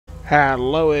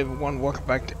Hello everyone, welcome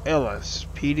back to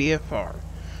LSPDFR.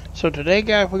 So today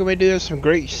guys, we're going to be doing some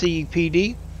great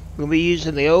CBPD. We're going to be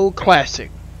using the old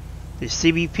classic, the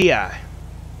CBPI,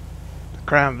 the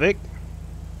Crown Vic.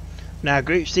 Now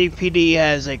great CBPD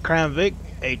has a Crown Vic,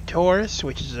 a Taurus,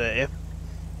 which is a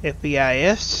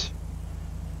FBIS,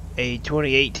 a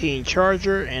 2018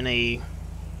 Charger, and the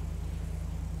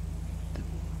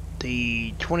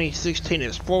 2016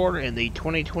 Explorer and the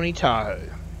 2020 Tahoe.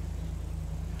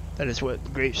 That is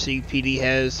what Great CBPD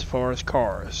has as far as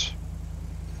cars.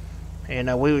 And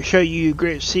we will show you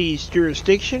Great C's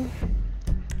jurisdiction.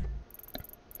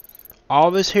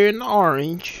 All this here in the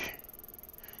orange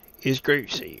is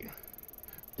Great C.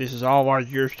 This is all of our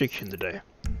jurisdiction today.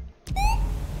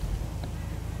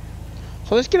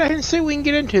 So let's get ahead and see what we can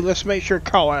get into. Let's make sure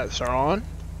callouts are on.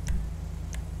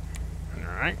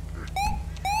 Alright.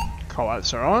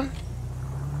 Callouts are on.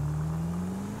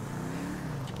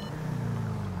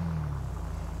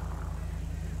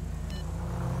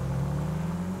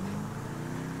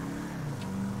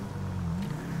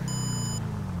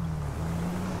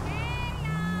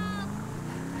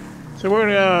 So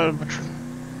we're gonna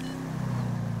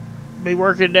be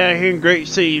working down here in Great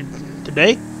C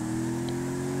today.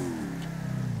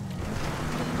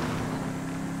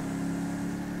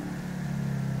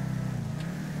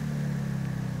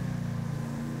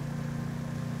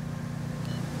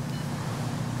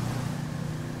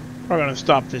 We're gonna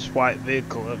stop this white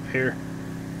vehicle up here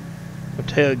for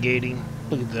tailgating.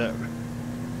 Look at that.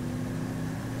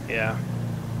 Yeah.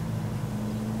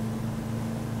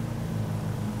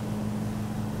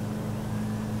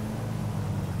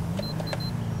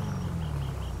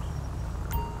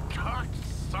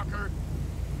 Sucker.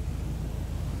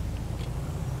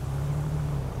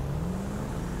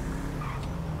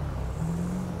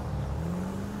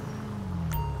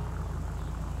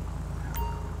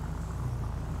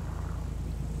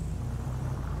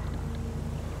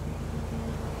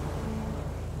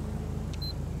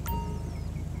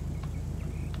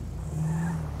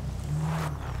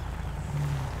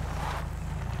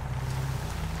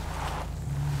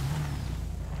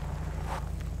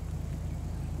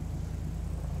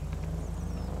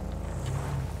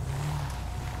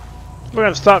 We're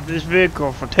gonna stop this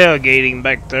vehicle for tailgating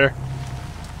back there.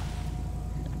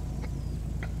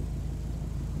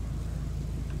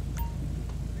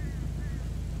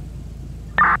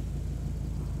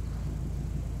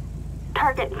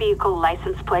 Target vehicle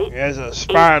license plate. It has a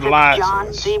expired license.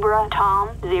 John Zebra Tom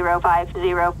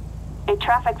 050. A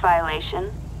traffic violation.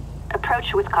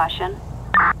 Approach with caution.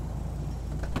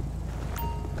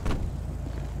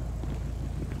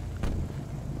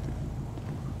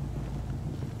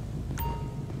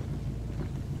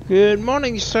 Good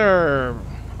morning, sir.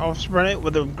 Officer Burnett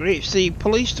with the Great C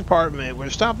Police Department. We're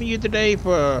stopping you today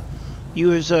for you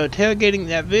was tailgating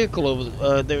that vehicle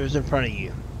over that was in front of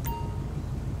you.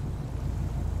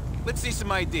 Let's see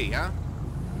some ID, huh?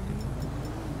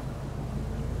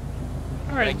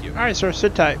 All right, Thank you. All right, sir.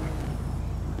 Sit tight.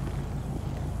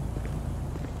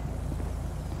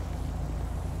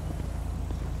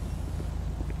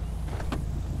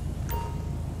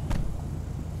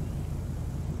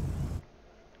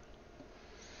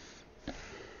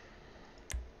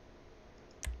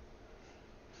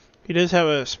 He does have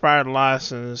a expired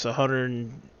license,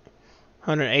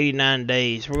 189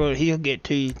 days. He'll get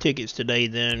 2 tickets today.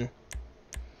 Then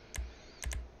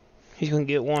he's gonna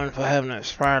get one for having an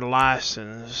expired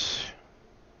license.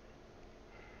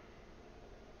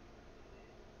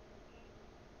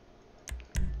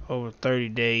 Over 30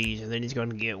 days, and then he's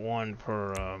gonna get one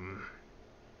for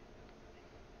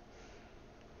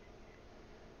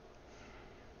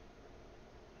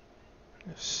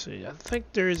let's see. I think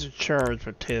there is a charge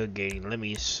for tailgating. Let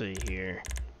me see here.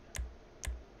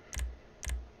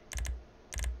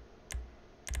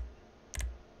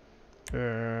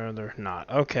 There's not.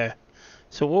 Okay.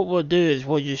 So what we'll do is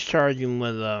we'll just charge him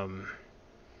with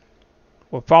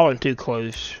we're following too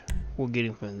close. We'll get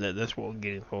him for that. That's what we'll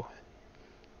get him for.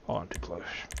 Following too close.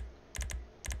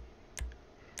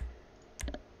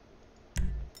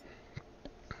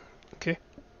 Okay.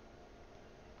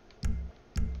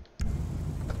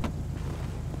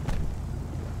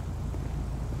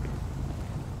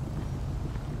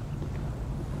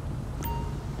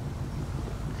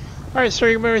 Alright, sir,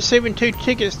 you'll be receiving 2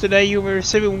 tickets today. You'll be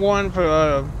receiving one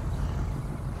for,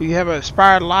 you have an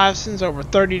expired license over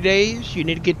 30 days. You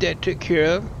need to get that took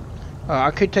care of.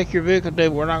 I could take your vehicle today,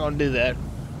 but we're not going to do that.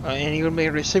 And you're going to be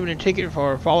receiving a ticket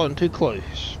for following too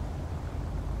close.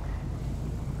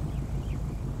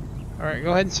 Alright,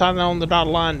 go ahead and sign on the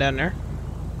dotted line down there.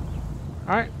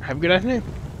 Alright, have a good afternoon.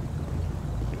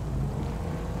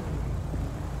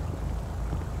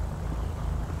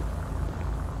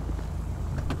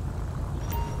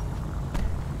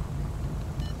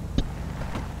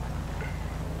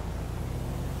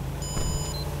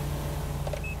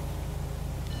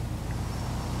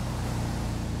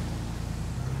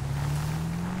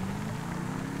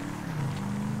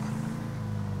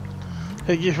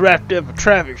 He just wrapped up a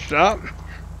traffic stop.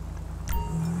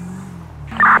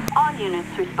 All units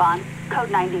respond.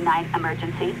 Code 99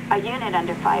 emergency. A unit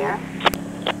under fire.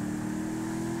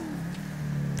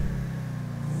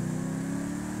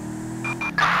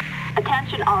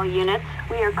 Attention all units.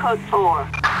 We are code 4.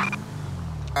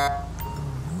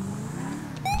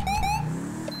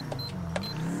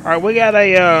 Alright, we got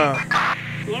a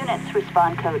Units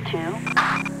respond code 2.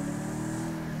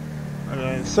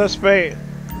 suspect,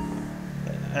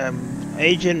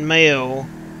 Asian male,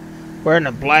 wearing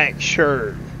a black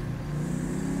shirt.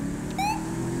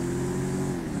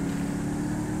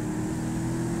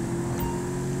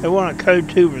 They want a code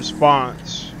 2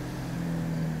 response.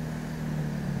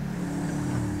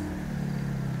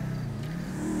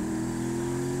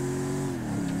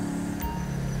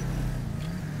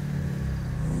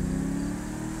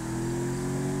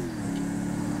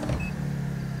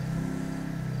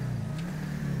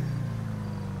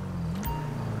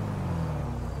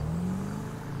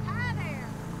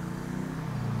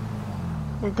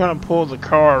 We're gonna pull the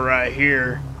car right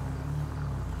here.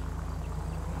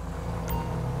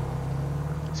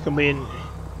 It's gonna be in.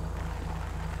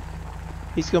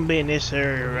 He's gonna be in this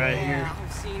area right here.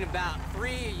 I've seen about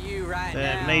 3 of you right now.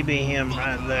 That may be him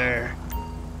right there.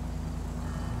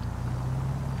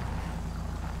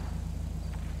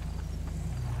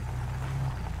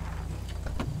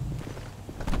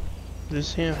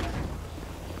 This him?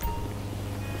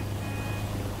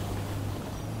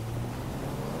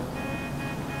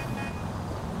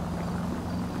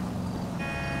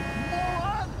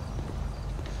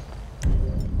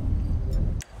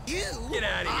 Get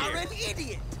out of here. An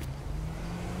idiot.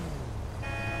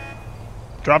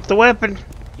 Drop the weapon.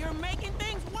 You're making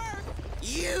things worse.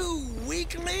 You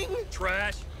weakling.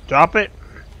 Trash. Drop it.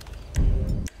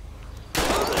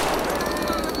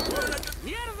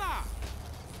 Mierda.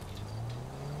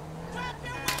 Drop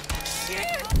your weapon. Shit.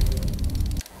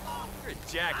 You're a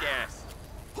jackass.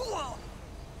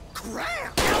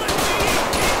 Crap.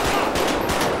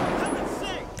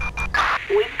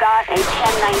 We've got a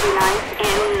 1099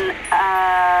 in,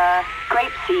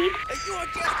 grapeseed. You are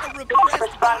just a repressed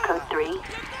Respond code 3.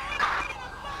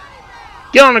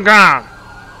 Get on the ground.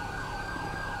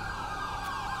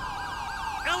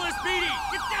 LSPD,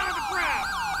 get down on the ground.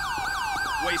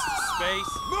 Waste of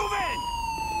space. Move in.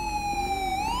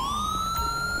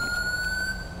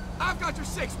 I've got your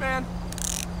 6, man.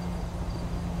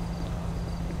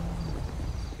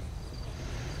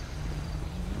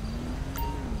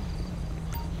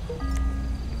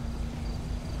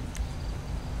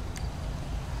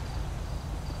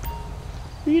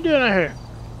 What are you doing out here?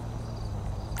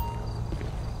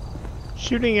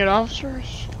 Shooting at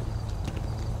officers?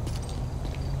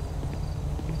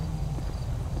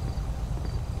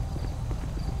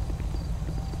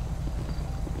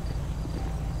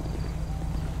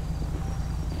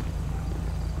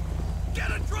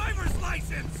 Get a driver's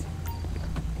license.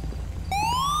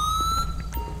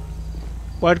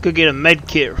 Well, I'd go get a med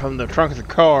kit from the trunk of the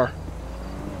car.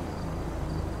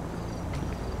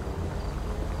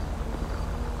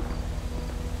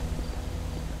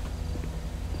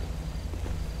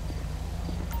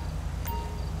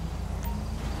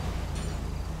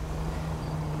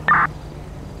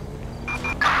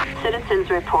 Citizens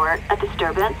report a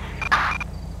disturbance.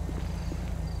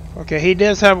 Okay, he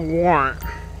does have a warrant.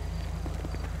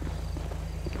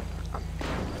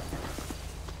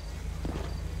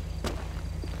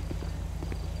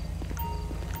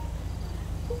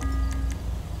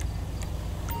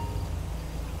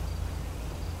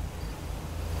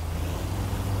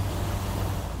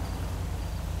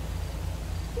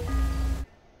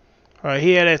 Alright,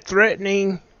 he had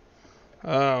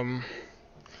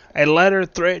a letter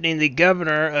threatening the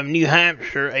governor of New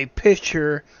Hampshire, a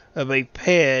picture of a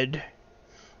ped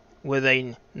with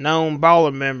a known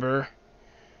baller member.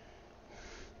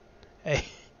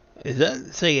 Does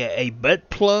that say a butt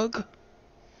plug?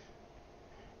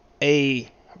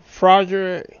 A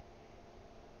fraudulent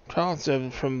transfer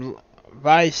from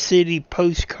Vice City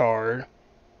postcard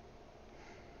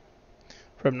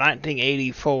from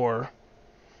 1984.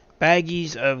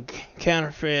 Baggies of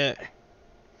counterfeit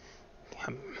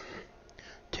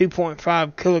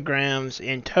 2.5 kilograms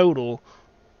in total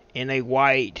in a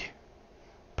white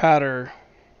powder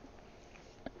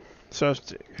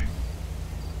substance.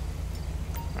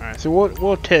 Alright, so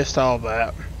we'll test all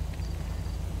that.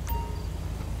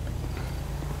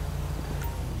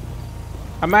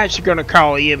 I'm actually going to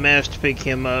call EMS to pick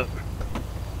him up.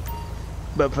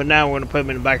 But for now, we're going to put him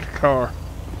in the back of the car.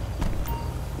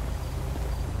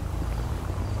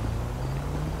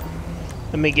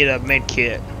 Let me get a med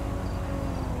kit.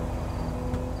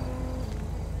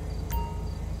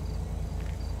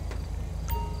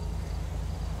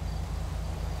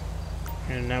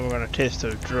 And now we're gonna test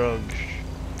those drugs.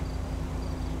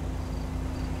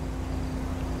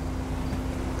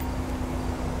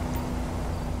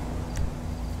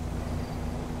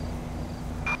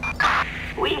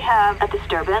 We have a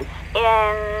disturbance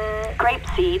in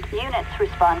Grapeseed. Units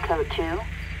respond code 2.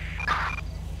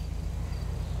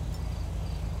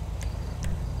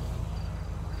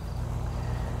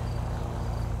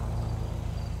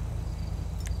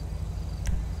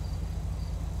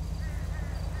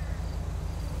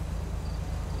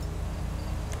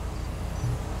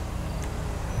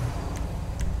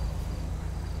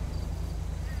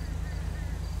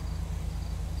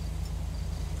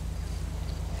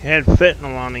 He had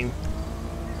fentanyl on him.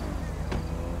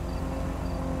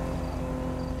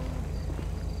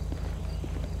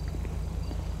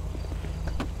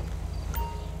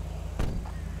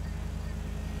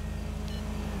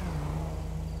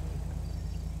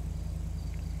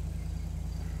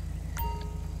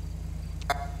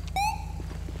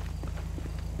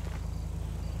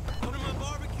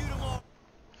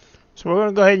 So we're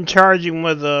gonna go ahead and charge him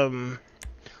with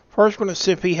first we're gonna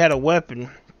see if he had a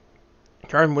weapon.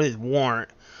 Charge him with his warrant.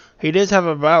 He does have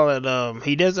a valid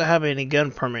he doesn't have any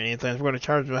gun permit or anything, so we're gonna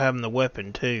charge him with having the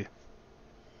weapon too.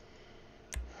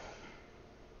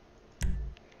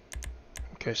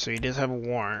 Okay, so he does have a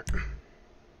warrant.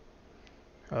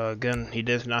 Gun, he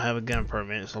does not have a gun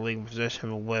permit, so legal possession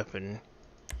of a weapon.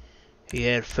 He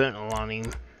had fentanyl on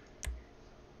him.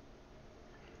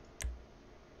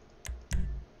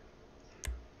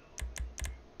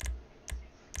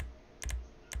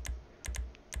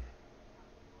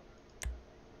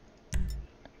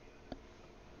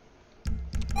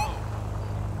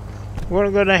 We're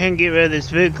gonna go down here and get rid of this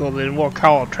vehicle, then we'll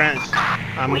call I'm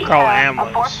gonna call an a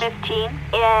ambulance 415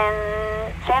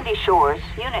 in Sandy Shores.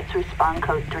 Units respond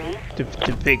code 3.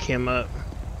 to pick him up.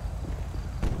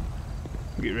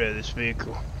 Get rid of this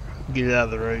vehicle. Get it out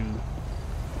of the road.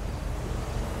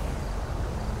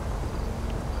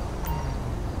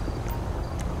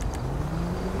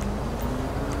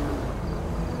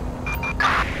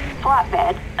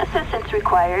 Flatbed. Assistance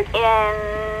required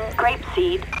in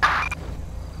Grapeseed.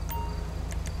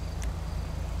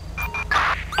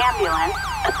 Ambulance.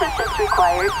 Assistance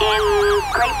required in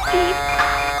Grapeseed.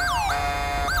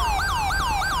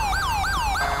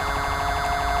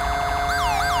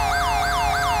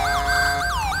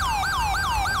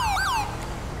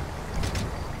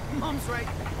 Mom's right.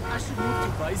 I should move to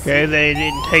Vice. Okay, they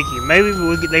didn't take him. Maybe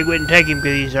they wouldn't take him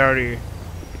because he's already...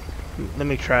 Let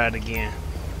me try it again.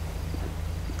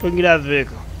 We can get out of the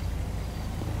vehicle.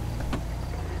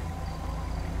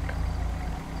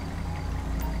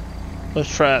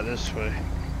 Let's try it this way.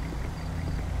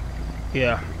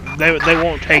 Yeah, they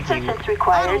won't take him Assistance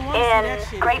required in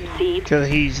Grapeseed. because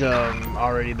he's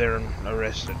already there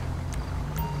arrested.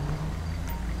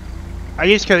 I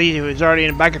guess because he was already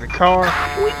in the back of the car.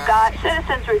 We've got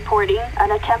citizens reporting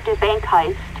an attempted bank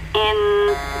heist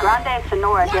in Grande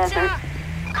Sonora Desert.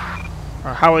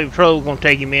 Our highway patrol gonna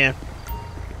take him in.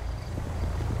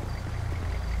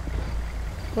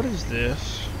 What is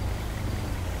this?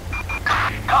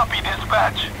 Copy,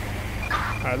 dispatch.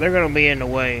 Alright, they're gonna be in the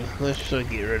way. Let's just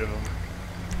get rid of them.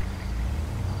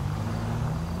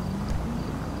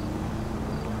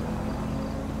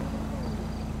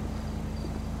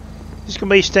 Just gonna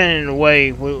be standing in the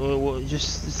way. We'll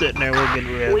just sitting there. We'll get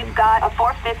rid of them. We've got a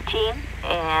 415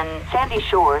 in Sandy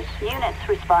Shores. Units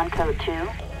respond code 2.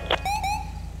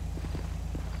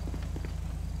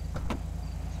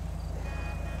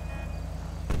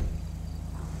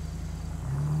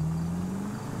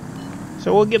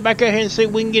 So we'll get back out here and see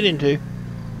what we can get into.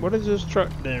 What is this truck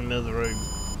down in the middle of the road?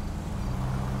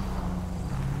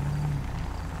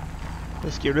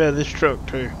 Let's get rid of this truck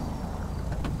too.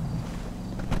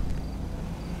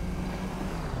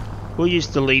 We'll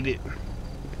just delete it.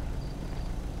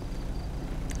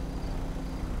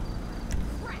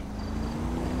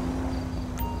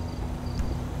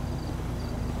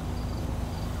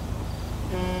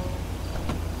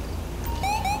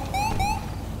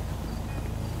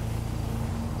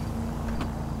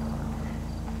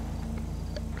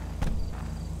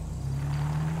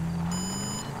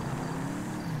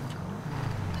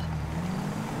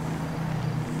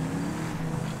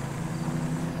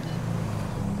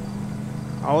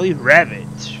 All these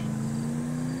rabbits.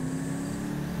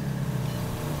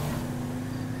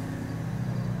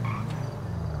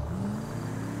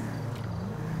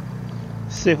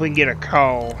 See if we can get a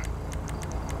call.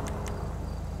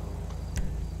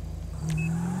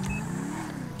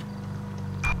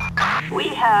 We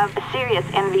have a serious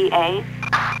MVA.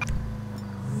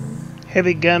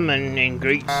 Heavy gunman in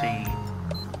Great Sea.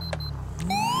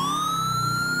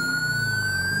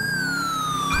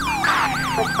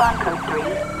 Spawn code 3.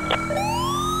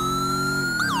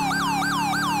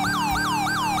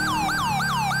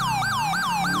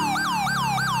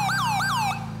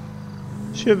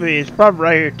 Should be. It's probably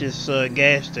right here at this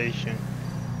gas station.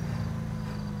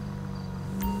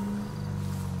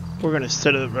 We're gonna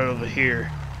set it right over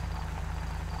here.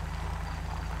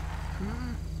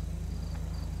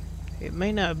 It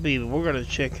may not be, but we're gonna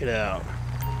check it out.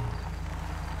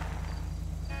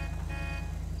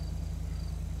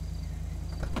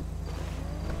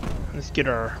 Let's get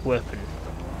our weapon.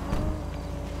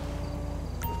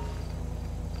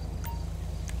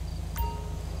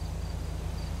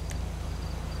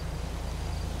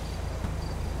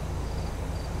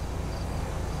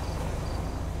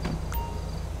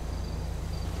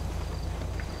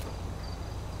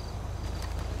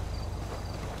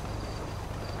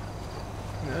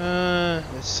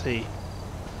 Let's see.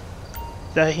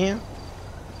 Is that him?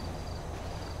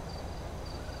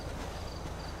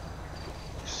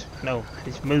 No,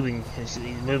 he's moving. He's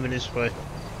moving this way.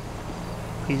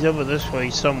 He's over this way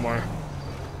somewhere.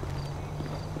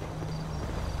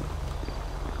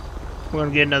 We're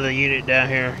gonna get another unit down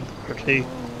here or two.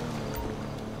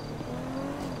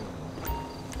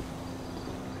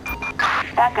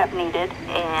 Backup needed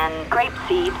and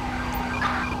grapeseed.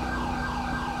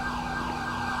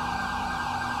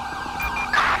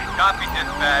 Copy,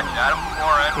 dispatch. Adam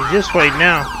 4 He's this way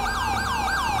now.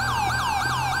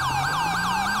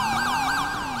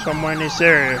 Somewhere in this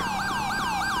area.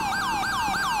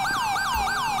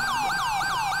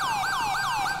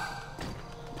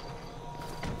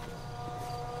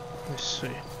 Let's see.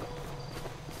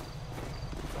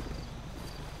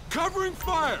 Covering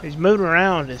fire! He's moving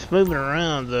around. It's moving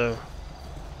around though.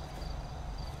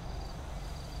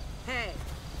 Hey.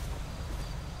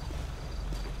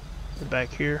 Back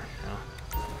here.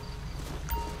 No.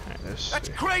 Alright, let's That's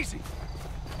see. crazy!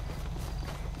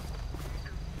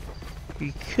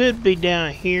 He could be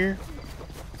down here.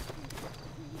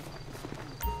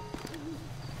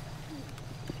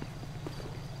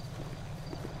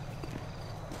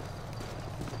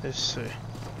 Let's see.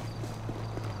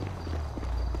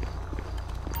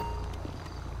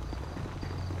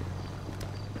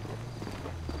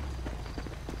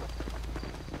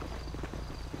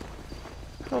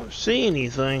 I don't see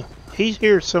anything. He's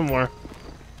here somewhere.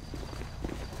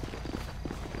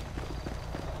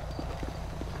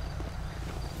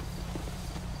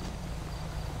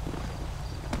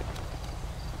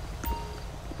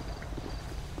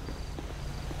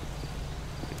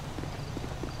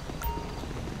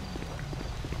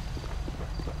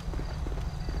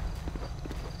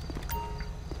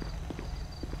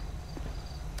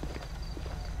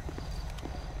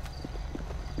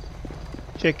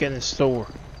 Check in the store.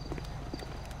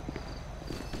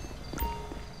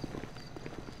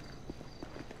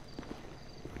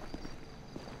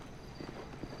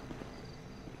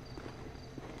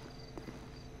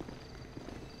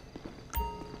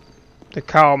 The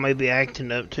call may be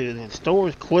acting up too. The store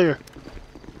is clear.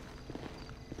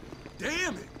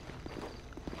 Damn it!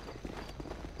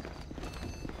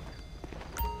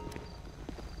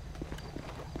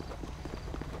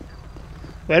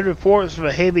 We had reports of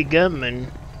a heavy gunman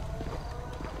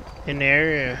in the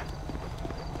area.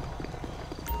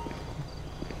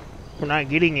 We're not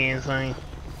getting anything.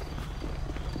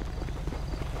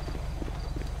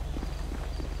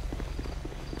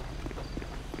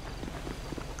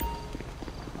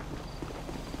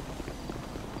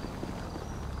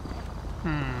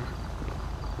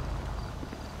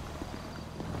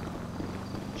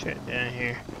 Check down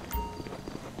here.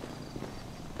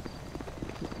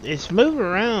 It's moving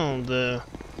around.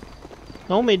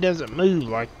 Normally it doesn't move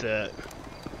like that.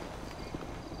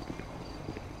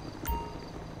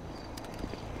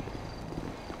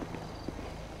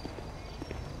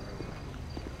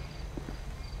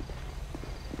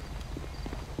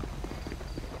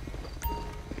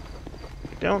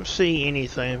 Don't see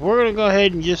anything. We're gonna go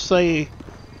ahead and just say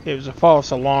it was a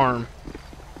false alarm.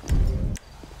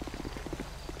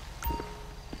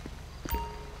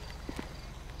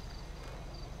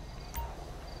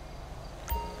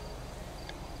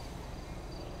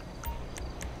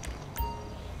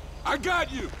 I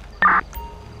got you!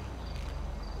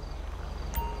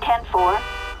 10-4.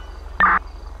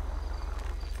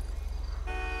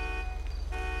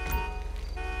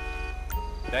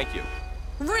 Thank you.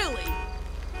 Really?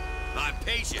 I'm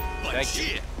patient, but Thank you.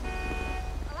 shit.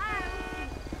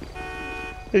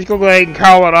 Let's go ahead and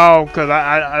call it off because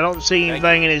I don't see Thank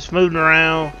anything and it's moving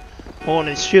around when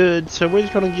it should. So we're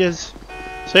just gonna just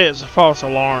say it's a false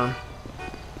alarm.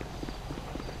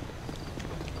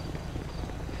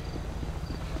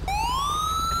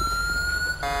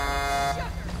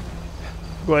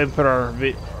 go ahead and put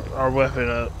our weapon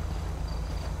up.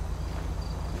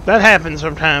 That happens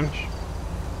sometimes.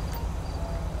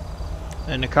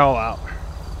 And the call out.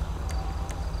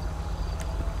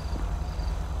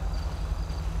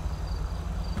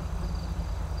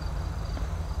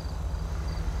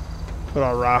 Put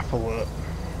our rifle up.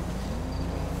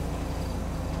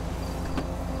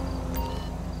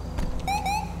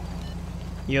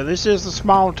 Yeah, this is a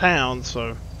small town,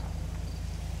 so.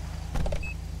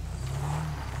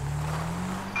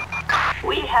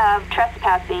 We have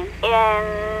trespassing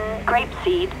in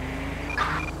Grapeseed.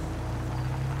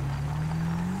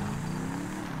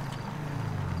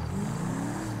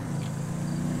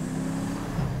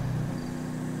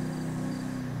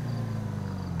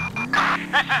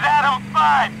 This is Adam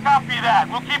 5. Copy that.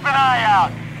 We'll keep an eye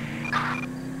out.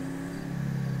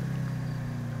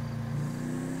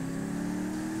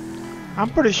 I'm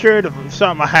pretty sure that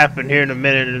something will happen here in a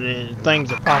minute and then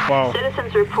things will pop off.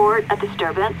 Citizens report a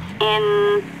disturbance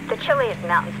in the Chile's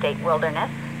Mountain State Wilderness.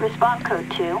 Response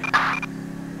code 2. I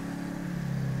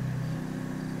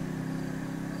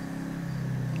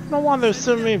don't know why there's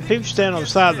so many people standing on the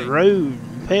side of the road.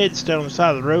 Peds standing on the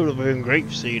side of the road over here in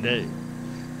Grapeseed.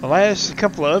 The last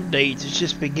couple of updates, it's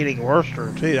just been getting worse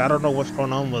too. I don't know what's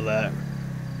going on with that.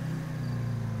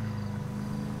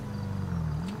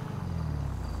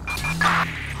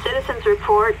 Citizens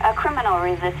report a criminal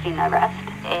resisting arrest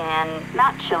in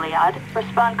Mount Chiliad.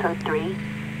 Respond code 3.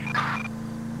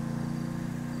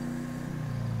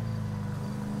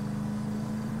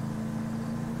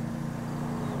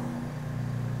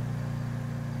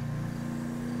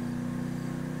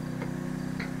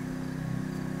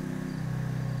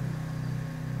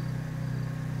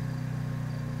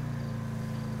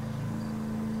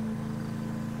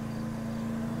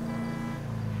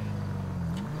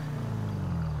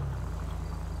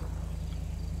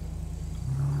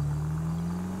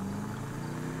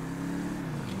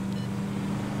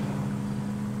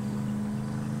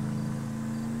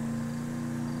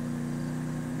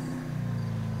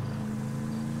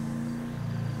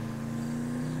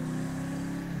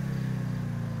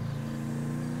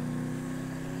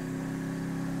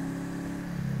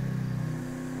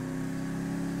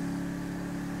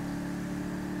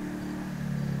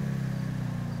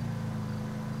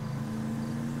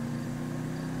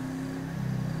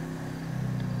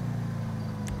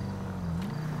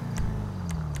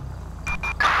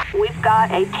 We've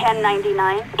got a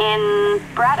 1099 in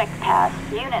Braddock Pass.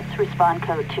 Units respond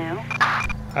code 2.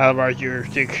 Out of our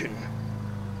jurisdiction.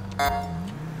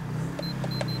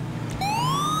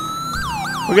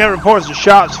 We got reports of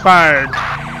shots fired.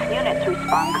 Units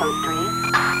respond code 3.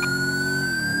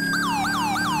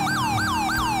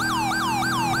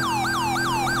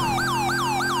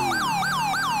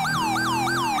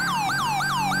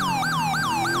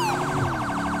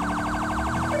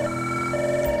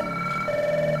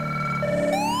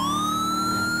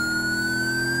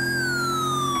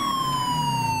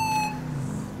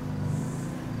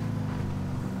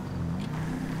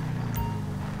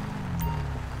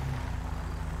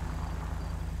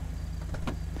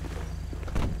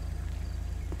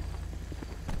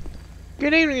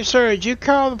 Good evening, sir. Did you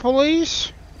call the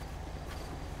police?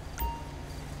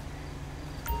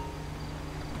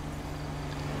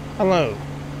 Hello.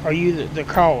 Are you the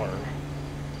caller?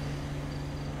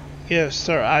 Yes,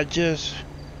 sir. I just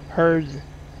heard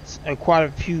quite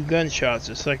a few gunshots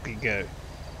a second ago.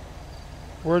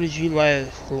 Where did you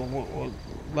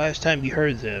last time you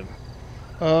heard them?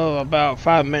 Oh, about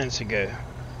 5 minutes ago.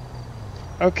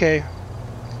 Okay.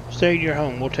 Stay in your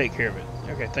home. We'll take care of it.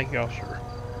 Okay, thank you, officer.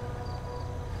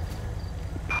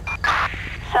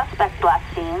 Suspect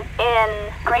last seen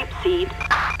in Grapeseed.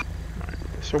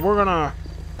 So we're gonna...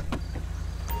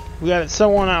 We got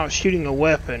someone out shooting a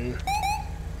weapon.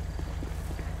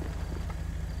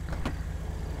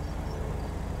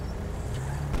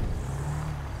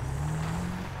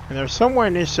 And there's somewhere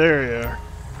in this area.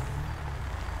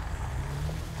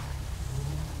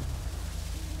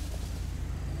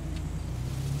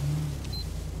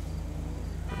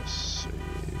 Let's see.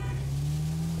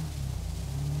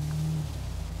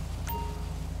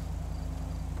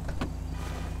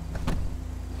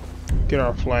 Get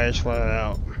our flashlight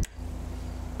out.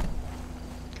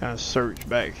 Kind of search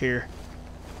back here.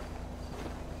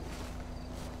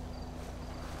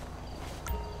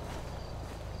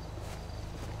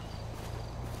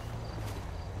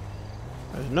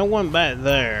 There's no one back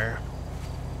there.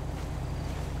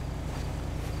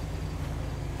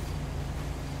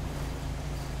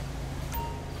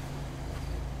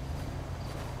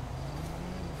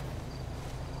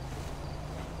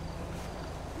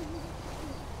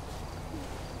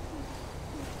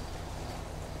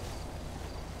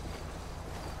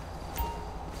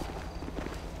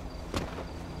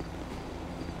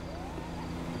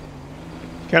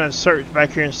 Kind of search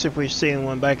back here and see if we see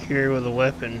anyone back here with a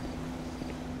weapon.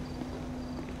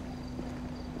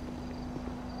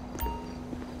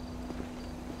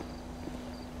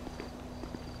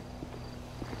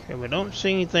 Okay, we don't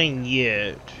see anything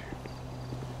yet.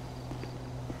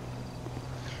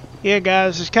 Yeah,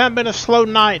 guys, it's kind of been a slow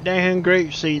night down here in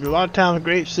Grapeseed. A lot of times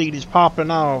Grapeseed is popping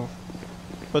off,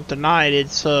 but tonight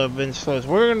it's been slow. So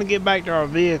we're gonna get back to our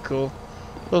vehicle.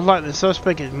 Looks like the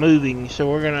suspect is moving, so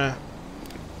we're gonna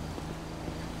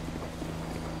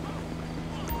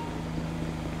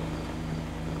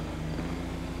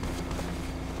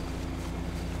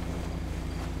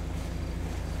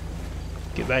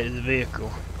get back to the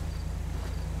vehicle.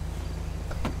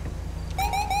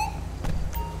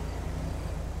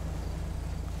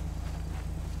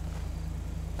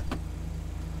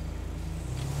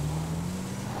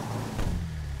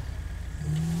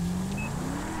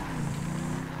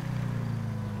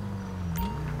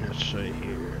 Let's see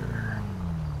here.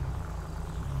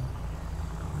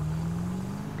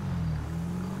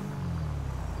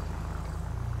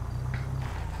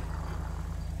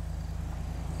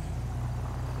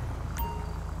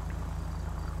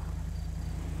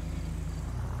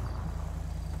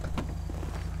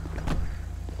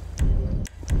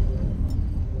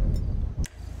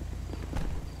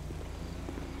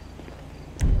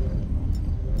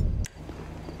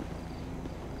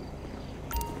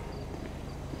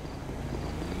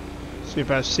 See if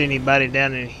I see anybody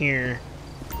down in here.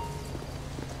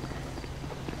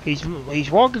 He's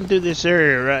walking through this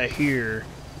area right here.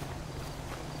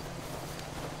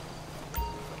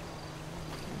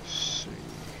 Let's see.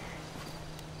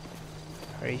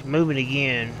 Alright, he's moving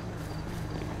again.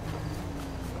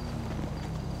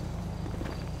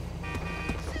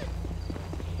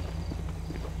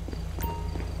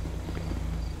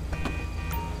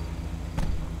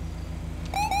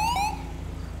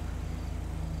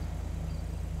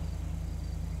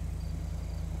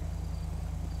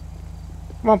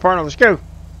 Come on, partner, let's go.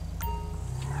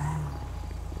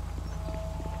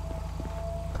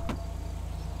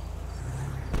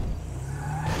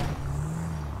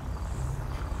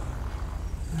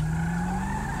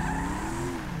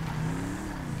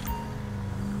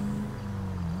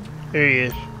 There he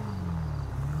is.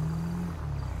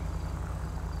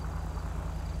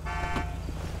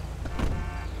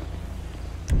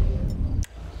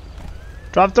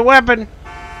 Drop the weapon.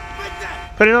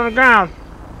 Put it on the ground.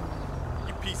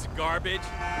 Piece of garbage.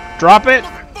 Drop it.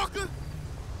 Motherfucker!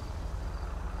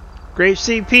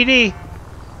 Grapeseed PD.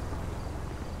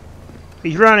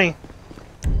 He's running.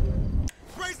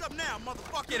 Raise up now,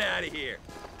 motherfucker! Get out of here!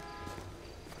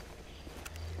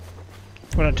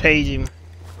 I'm gonna tase him.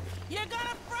 You're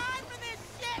gonna fry for this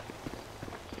shit!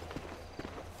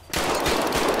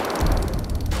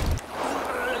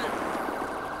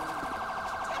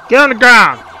 Get on the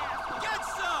ground. Get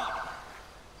some!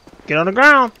 Get on the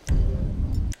ground.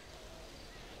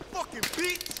 Fucking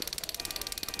bitch!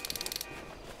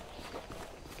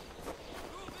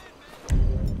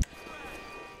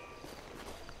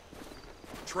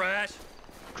 Trash!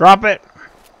 Drop it.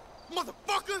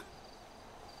 Motherfucker!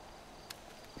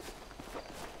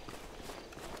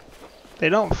 They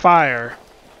don't fire.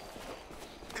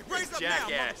 Hey, raise up now,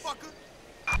 motherfucker!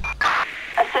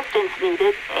 Assistance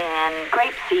needed in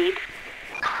Grapeseed.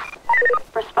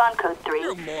 Respond code 3.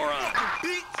 You're a moron.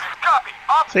 Fucking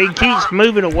bitch! So he keeps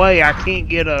moving away. I can't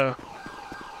get a...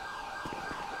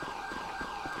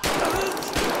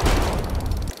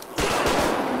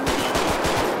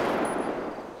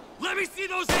 Let me see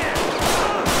those hands!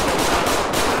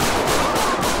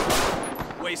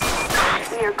 Waste of space.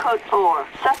 Clear code 4.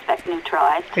 Suspect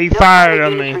neutralized. He No fired further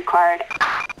on use me. Required.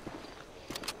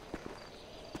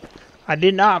 I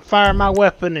did not fire my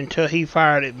weapon until he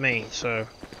fired at me, so...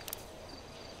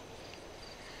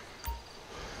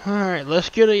 Alright, let's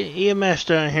get an EMS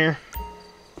down here.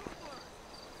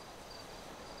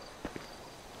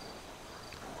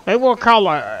 Maybe we'll call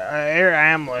a air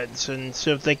ambulance and see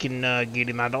if they can get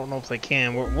him. I don't know if they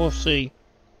can. We'll see.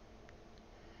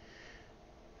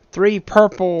 3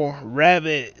 purple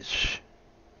rabbits.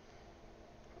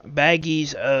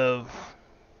 Baggies of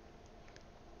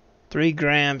 3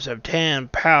 grams of tan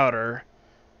powder.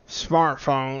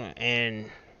 Smartphone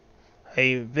and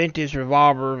a vintage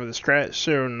revolver with a scratch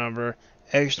serial number,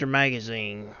 extra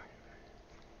magazine.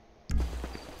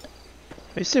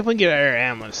 Let's see if we can get an air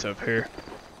ambulance up here.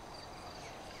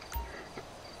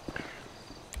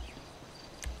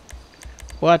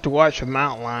 We'll have to watch the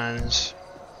mountain lions.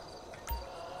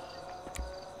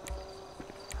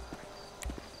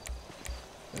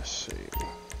 Let's see.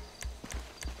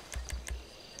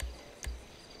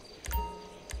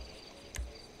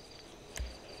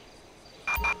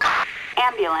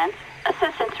 Ambulance.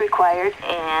 Assistance required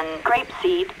in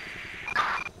Grapeseed.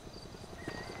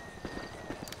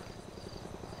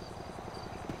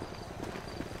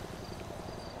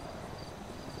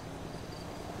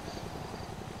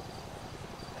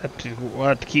 We'll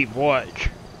have to keep watch.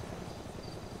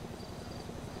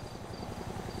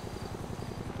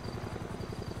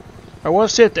 I want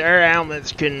to see if the air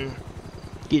ambulance can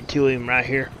get to him right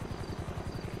here.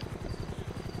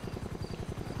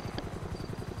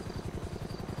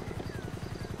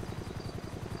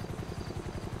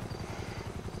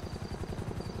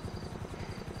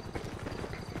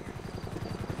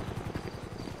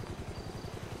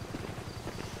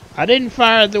 I didn't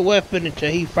fire the weapon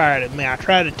until he fired at me. I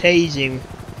tried to tase him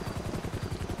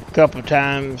a couple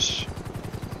times.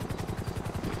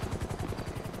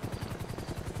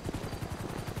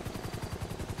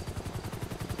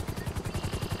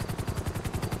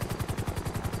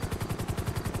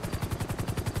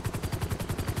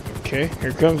 Okay,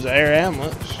 here comes the air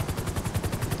ambulance.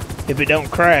 If it don't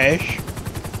crash.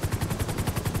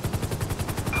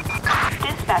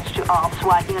 Dispatch to all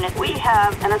SWAT units. We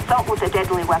have an assault with a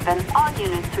deadly weapon. All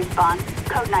units respond.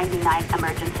 Code 99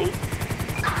 emergency.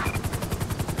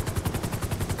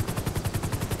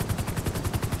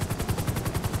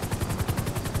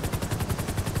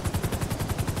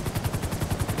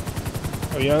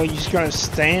 Oh, y'all just gonna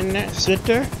stand there, sit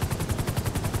there?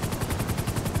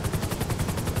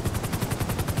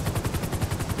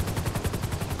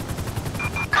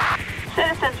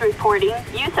 Citizens reporting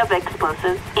use of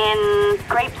explosives in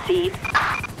Grapeseed.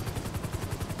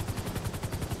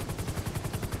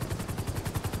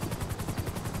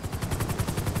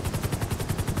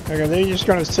 Okay, they're just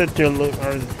gonna sit there,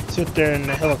 or sit there in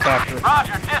the helicopter.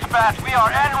 Roger, dispatch, we are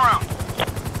en route.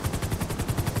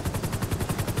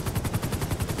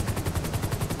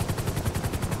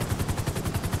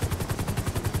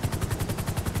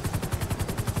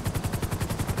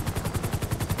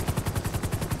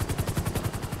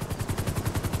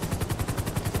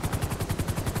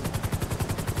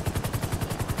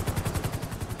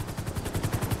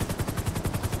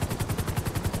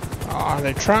 Oh,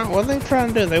 they're trying. What are they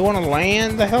trying to do? They want to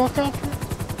land the helicopter?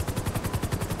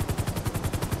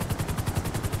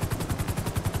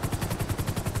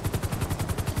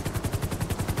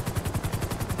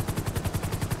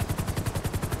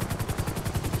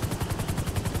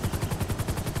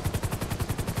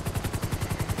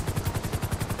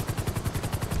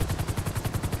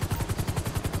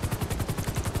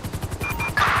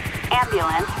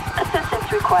 Ambulance.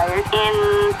 Assistance required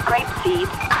in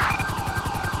Grapeseed.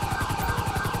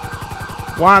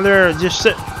 While they're just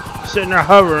sitting there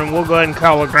hovering, we'll go ahead and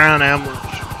call a ground ambulance.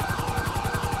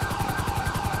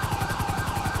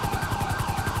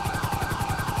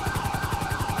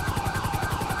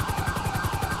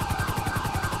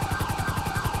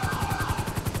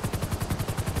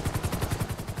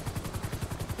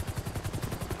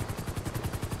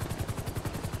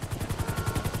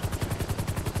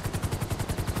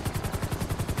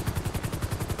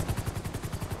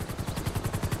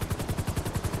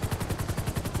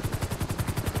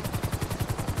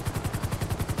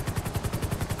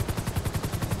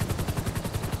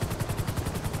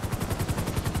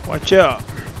 Watch out.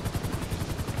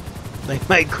 They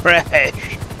might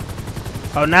crash.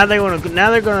 Oh, now they're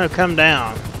gonna come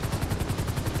down.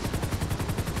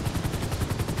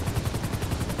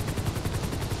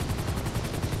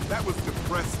 That was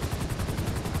depressing.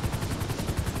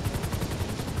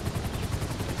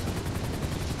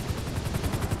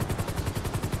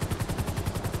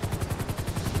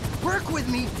 Work with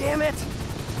me, damn it!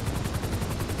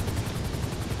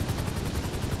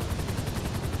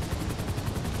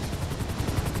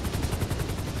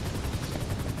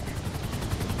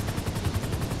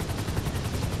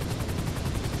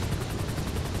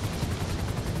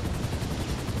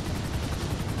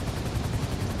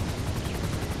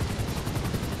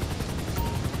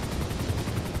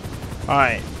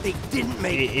 Alright. They didn't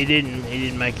make it. He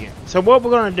didn't make it. So what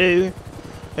we're gonna do,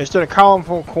 instead of calling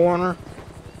for a corner,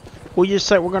 we're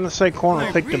gonna say corner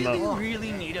picked him up.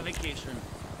 Really need a vacation.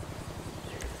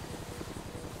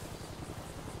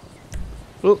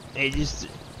 Oop, he just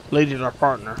deleted our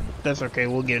partner. That's okay,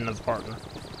 we'll get another partner.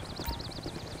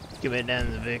 Get it down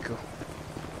in the vehicle.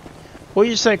 We'll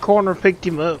just say corner picked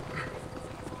him up.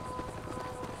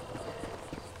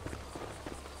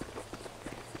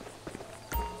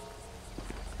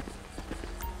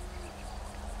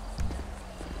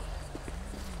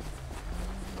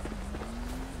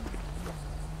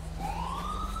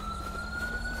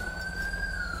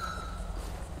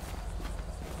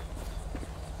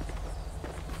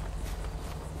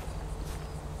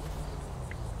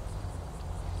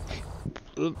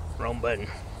 Oop, wrong button.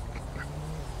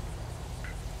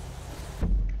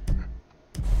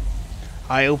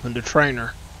 I opened the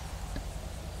trainer.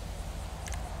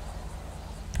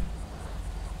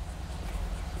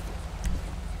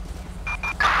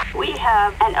 We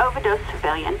have an overdose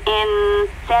civilian in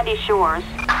Sandy Shores.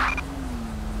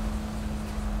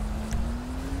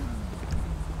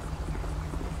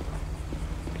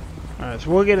 Alright, so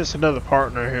we'll get us another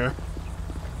partner here.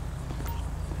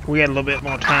 We got a little bit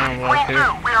more time left here.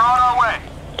 We are on our way.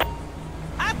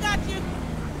 I've got you.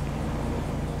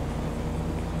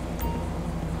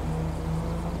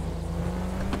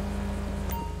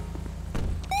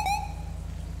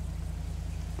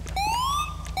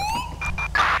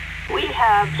 We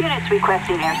have units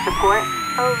requesting air support.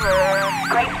 Over.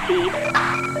 Great Seed.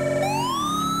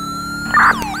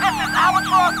 This is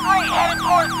Albatross 3 headed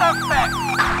towards suspect.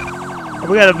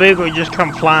 We got a vehicle just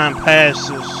come flying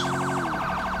past us.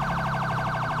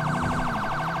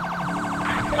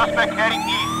 Suspect heading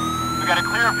east. We got a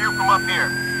clear view from up here.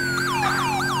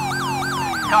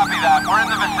 Copy that. We're in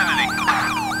the vicinity.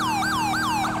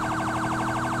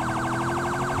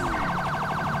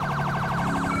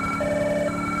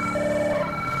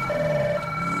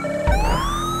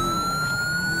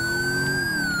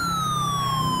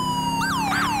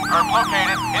 Herb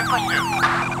located. In pursuit.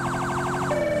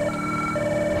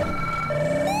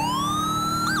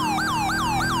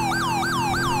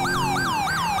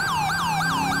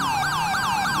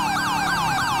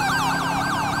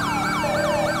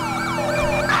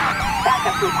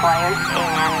 Required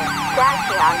and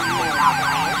Dacion in out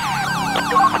range.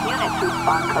 Units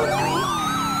respond code 3.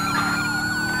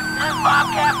 This is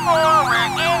Bobcat 4, we're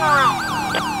en route.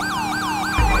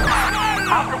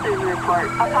 Officers report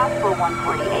a possible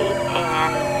 148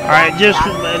 and... Alright, just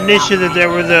an issue that there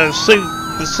was a suit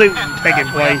taking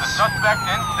place. Suspect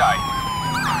in sight.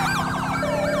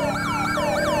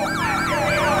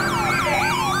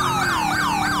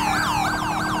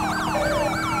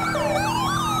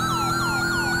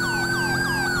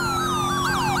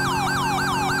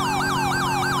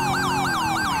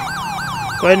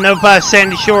 Go ahead and notify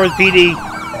Sandy Shores PD.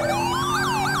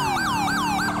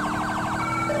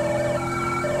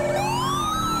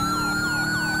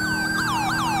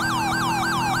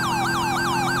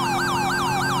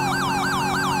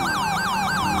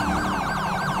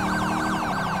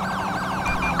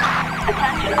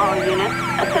 Attention all units.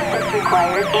 Assistance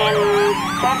required in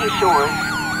Sandy Shores.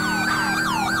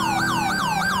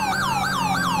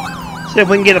 See if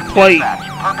we can get a plate.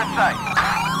 Perfect sight.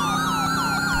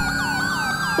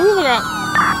 Ooh, look out.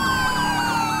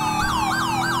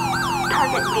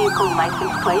 Target vehicle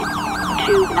license plate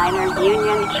 29er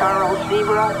Union Charles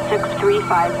Zebra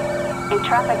 635. A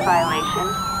traffic violation.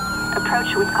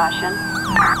 Approach with caution.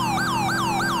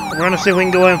 We're gonna see if we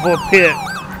can go in for a pit.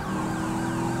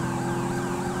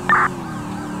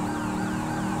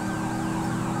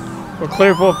 We're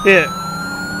clear for a pit.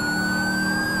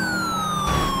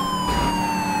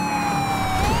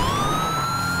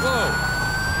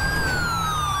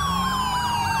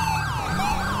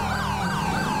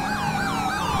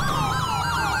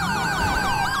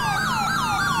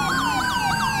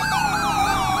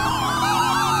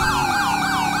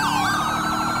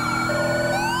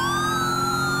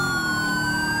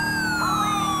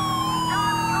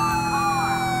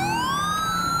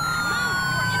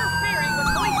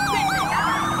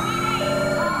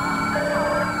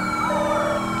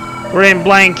 We're in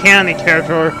Blaine County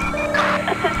territory.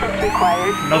 Assistance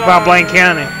required. Notify Blaine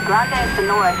County. Grande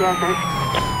Sonora Desert.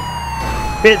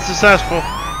 Pit successful.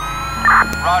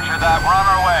 Roger that. We're on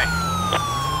our way.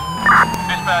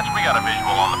 Dispatch, we got a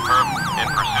visual on the perp.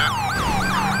 In pursuit.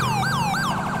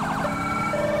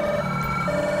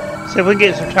 See if we can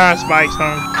get some tire spikes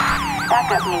on.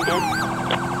 Backup needed.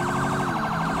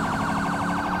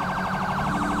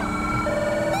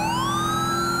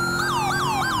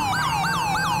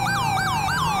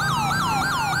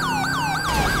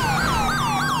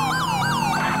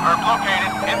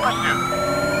 Located. In pursuit.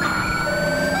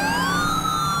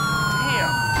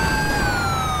 Damn.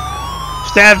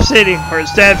 Stab City. We're at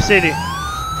Stab City.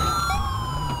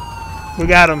 We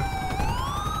got him.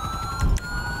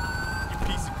 You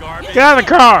piece of garbage. Get out of the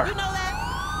car. You know that?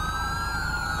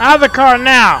 Out of the car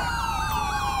now.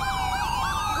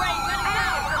 Ray, running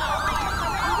down.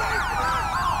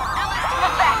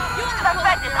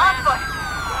 Suspect is on foot.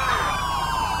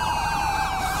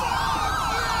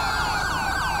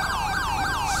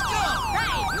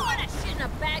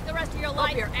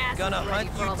 Gonna hunt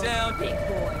you down. Big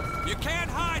boys. You can't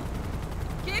hide.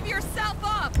 Give yourself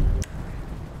up.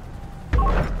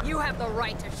 You have the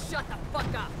right to shut the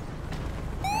fuck up.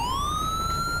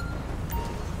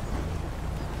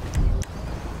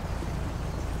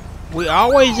 We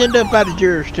always end up out of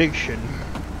jurisdiction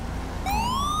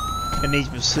in these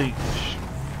pursuits.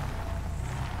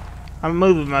 I'm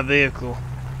moving my vehicle.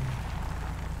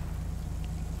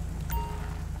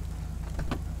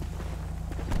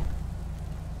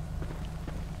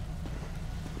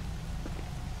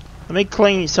 Let me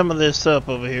clean some of this up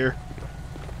over here.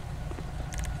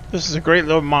 This is a great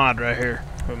little mod right here.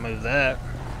 Remove that.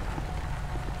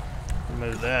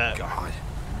 Remove that. God.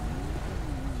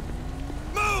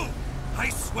 Move! I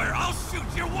swear I'll shoot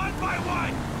you one by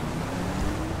one!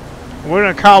 We're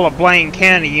gonna call a Blaine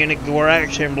County unit. We're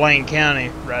actually in Blaine County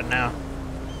right now.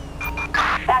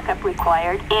 Backup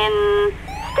required in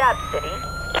Stab City.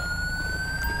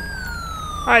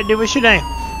 Alright, dude, what's your name?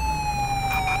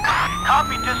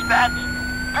 Copy, dispatch.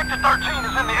 Victor 13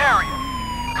 is in the area.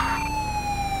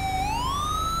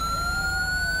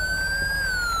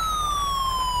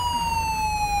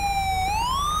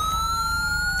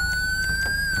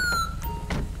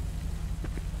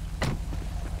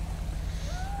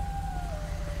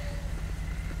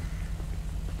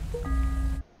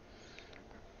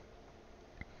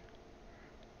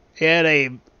 He had a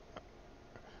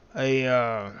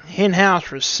hen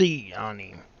house receipt on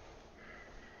him.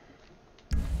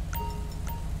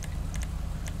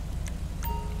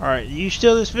 Alright, you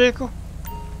steal this vehicle?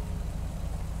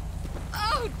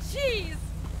 Oh, jeez!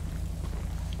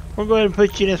 We'll go ahead and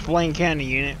put you in this Blaine County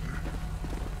unit.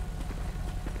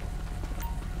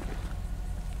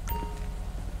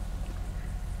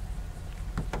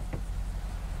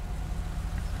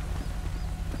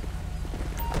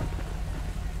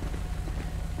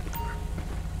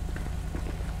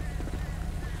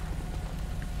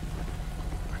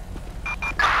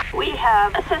 We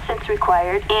have assistance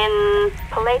required in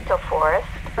Paleto Forest.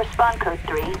 Respond code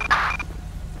 3.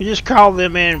 We just call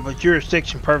them in for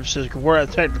jurisdiction purposes because we're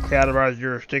technically out of our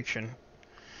jurisdiction.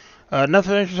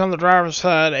 Nothing interest on the driver's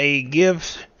side. A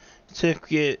gift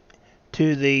certificate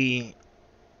to the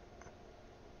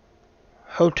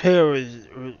hotel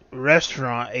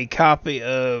restaurant. A copy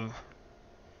of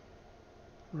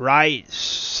Right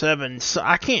 7. So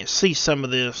I can't see some of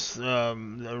this.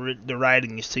 The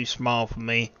writing is too small for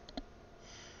me.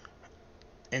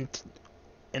 And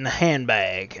in the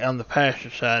handbag on the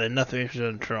passenger side, and nothing is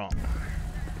in the trunk.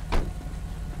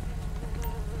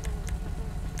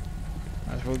 Might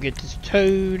as well get this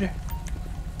towed.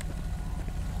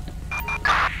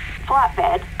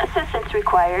 Flatbed. Assistance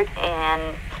required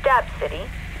in Stab City.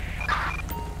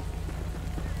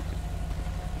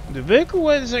 The vehicle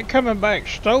isn't coming back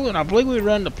stolen. I believe we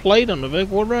run the plate on the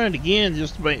vehicle. We'll run it again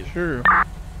just to make sure.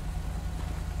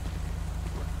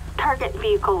 Target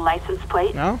vehicle license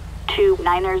plate. No? 2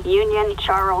 Niners Union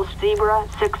Charles Zebra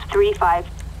 635.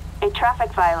 A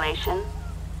traffic violation.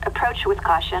 Approach with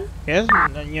caution. Yes,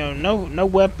 you know, no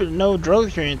weapon, no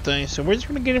drugs or anything. So we're just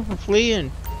gonna get him for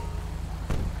fleeing.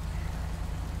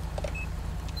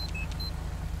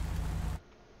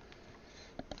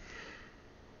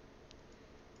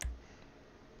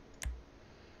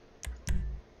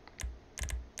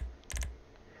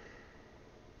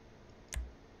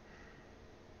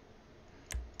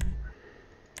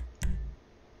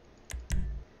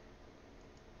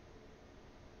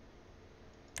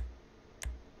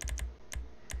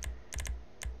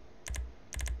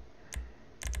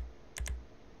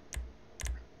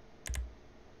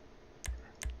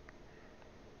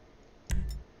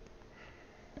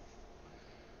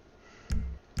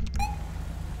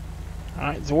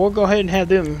 Alright, so we'll go ahead and have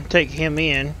them take him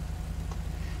in.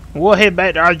 We'll head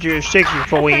back to our jurisdiction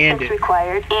before we end it. Assistance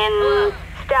required in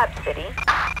Stab City.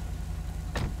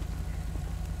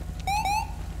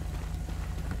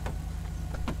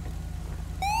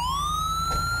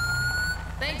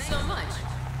 Thanks so much.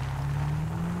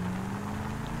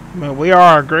 Well, we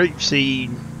are a Grapeseed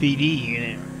PD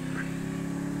unit.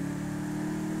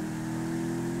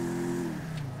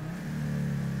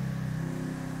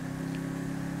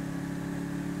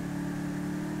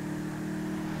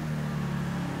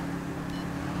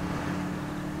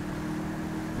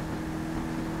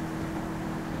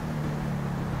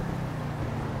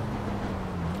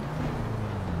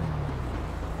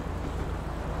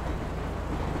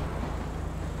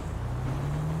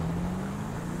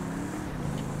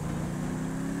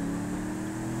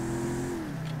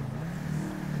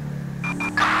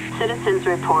 Citizens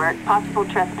report possible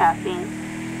trespassing.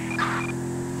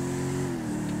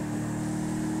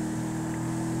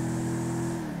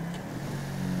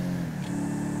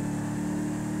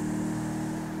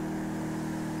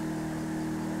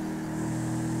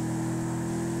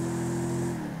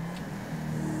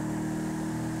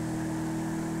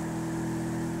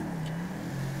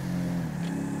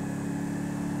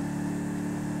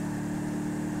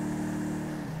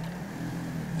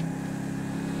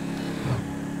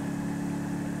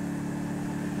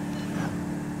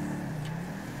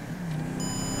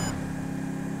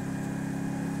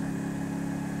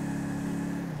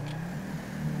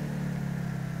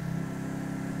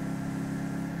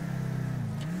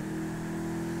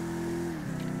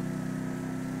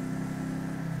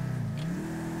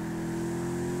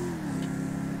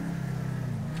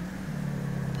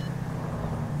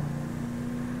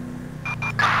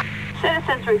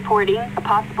 Citizens reporting a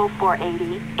possible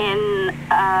 480 in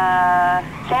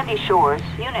Sandy Shores.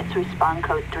 Units respond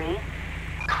code 3.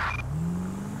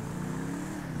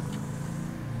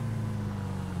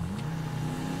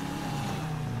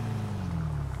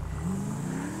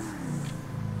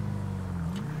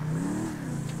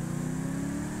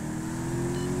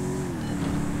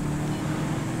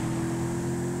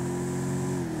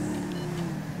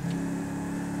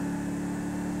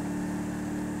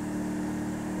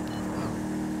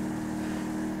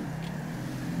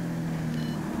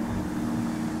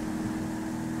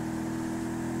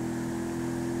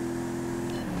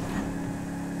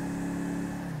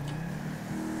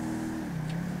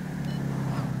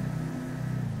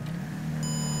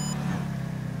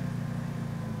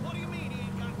 What do you mean he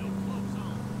ain't got no clothes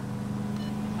on?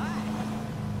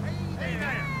 Hey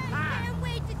there! Can't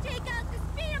wait to take out the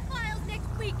pedophiles next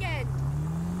weekend.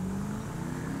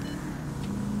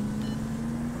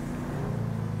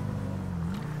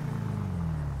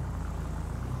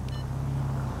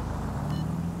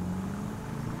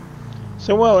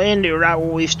 So we'll end it right where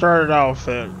we started off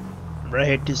at,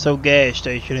 right at this old gas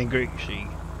station in Greek Sea.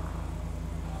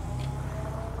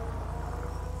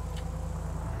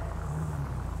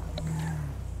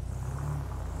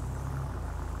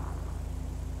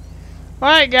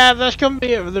 Alright guys, that's going to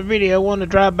be it for the video. I want to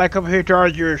drive back up here to our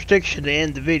jurisdiction to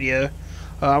end the video.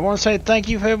 I want to say thank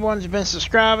you for everyone who's been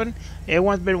subscribing,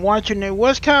 everyone's been watching. It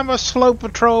was kind of a slow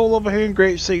patrol over here in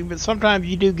Great Sea, but sometimes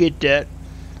you do get that.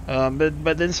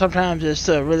 But then sometimes it's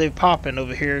really popping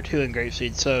over here too in Great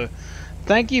Sea. So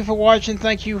thank you for watching,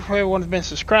 thank you for everyone who's been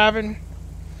subscribing,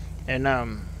 and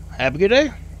have a good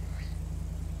day.